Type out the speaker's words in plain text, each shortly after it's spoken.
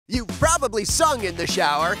You've probably sung in the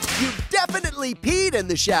shower, you've definitely peed in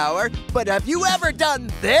the shower, but have you ever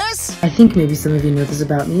done this? I think maybe some of you know this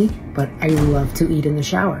about me, but I love to eat in the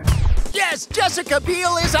shower. Yes, Jessica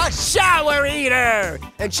Biel is a shower eater!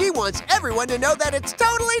 And she wants everyone to know that it's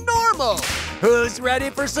totally normal. Who's ready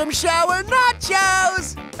for some shower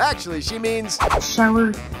nachos? Actually, she means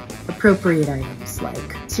shower appropriate items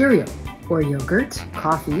like cereal or yogurt,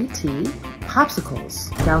 coffee, tea, popsicles.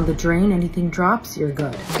 Down the drain, anything drops, you're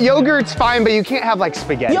good. Yogurt's fine, but you can't have like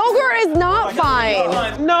spaghetti. Yogurt is not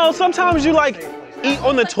fine. No, sometimes you like eat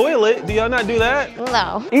on the toilet. Do y'all not do that?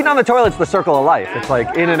 No. Eating on the toilet's the circle of life. It's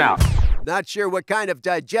like in and out. not sure what kind of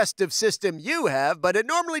digestive system you have, but it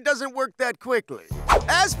normally doesn't work that quickly.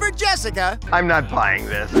 As for Jessica, I'm not buying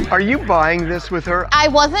this. Are you buying this with her? I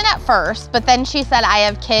wasn't at first, but then she said I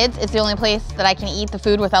have kids. It's the only place that I can eat the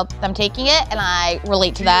food without them taking it, and I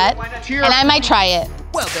relate to that. And I might try it.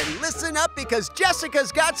 Well then listen up, because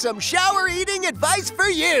Jessica's got some shower eating advice for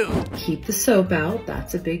you. Keep the soap out,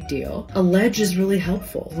 that's a big deal. A ledge is really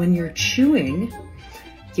helpful. When you're chewing,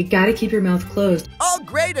 you gotta keep your mouth closed. All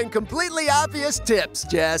great and completely obvious tips,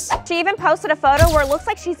 Jess. She even posted a photo where it looks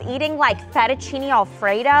like she's eating like fettuccine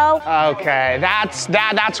Alfredo. Okay, that's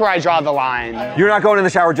where I draw the line. You're not going in the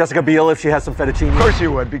shower with Jessica Biel if she has some fettuccine? Of course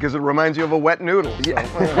you would, because it reminds you of a wet noodle. So.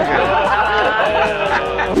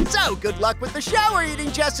 So good luck with the shower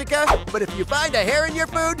eating, Jessica. But if you find a hair in your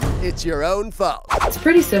food, it's your own fault. It's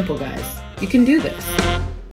pretty simple, guys. You can do this.